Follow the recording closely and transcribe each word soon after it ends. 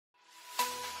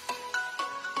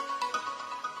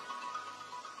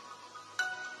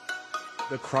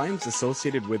The crimes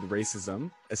associated with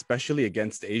racism, especially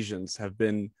against Asians, have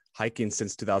been hiking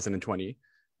since 2020.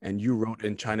 And you wrote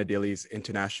in China Daily's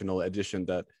international edition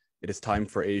that it is time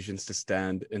for Asians to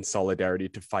stand in solidarity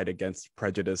to fight against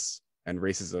prejudice and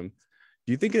racism.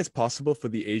 Do you think it is possible for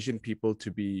the Asian people to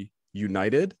be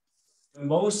united? The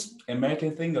most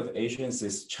American thing of Asians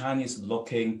is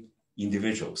Chinese-looking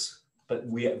individuals, but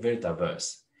we are very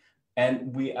diverse.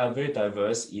 And we are very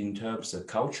diverse in terms of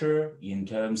culture, in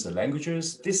terms of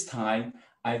languages. This time,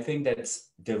 I think that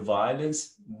the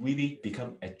violence really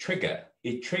become a trigger.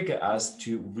 It triggers us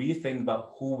to rethink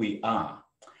about who we are.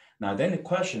 Now, then the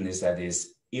question is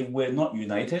if we're not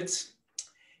united,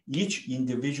 each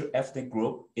individual ethnic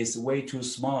group is way too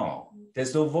small.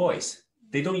 There's no voice.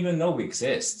 They don't even know we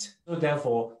exist. So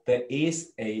therefore, there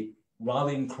is a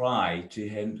rallying cry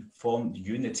to form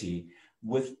unity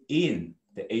within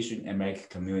the Asian American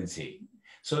community,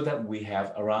 so that we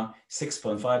have around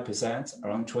 6.5%,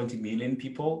 around 20 million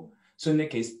people. So in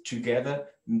that case, together,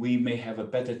 we may have a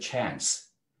better chance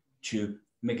to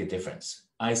make a difference.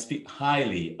 I speak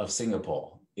highly of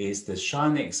Singapore. It's the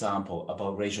shining example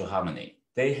about racial harmony.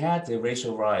 They had the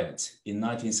racial riots in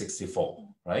 1964,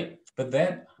 right? But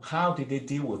then how did they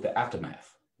deal with the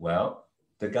aftermath? Well,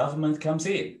 the government comes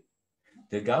in.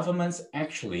 The governments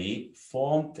actually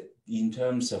formed in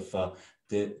terms of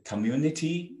the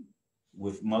community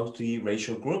with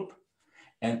multi-racial group,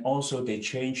 and also they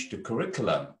changed the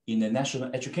curriculum in the national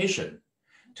education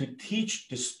to teach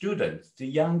the students, the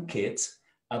young kids,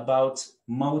 about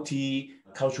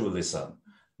multiculturalism,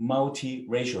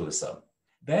 multiracialism.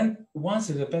 Then once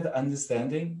there's a better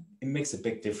understanding, it makes a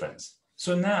big difference.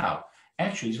 So now,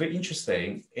 actually, it's very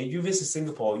interesting. If you visit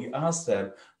Singapore, you ask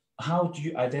them, how do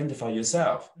you identify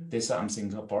yourself? They say, I'm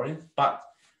Singaporean, but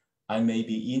I may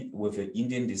be with an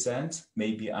Indian descent,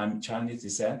 maybe I'm Chinese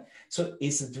descent. So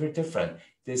it's very different.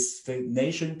 The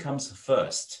nation comes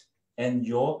first, and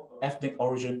your ethnic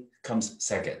origin comes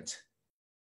second.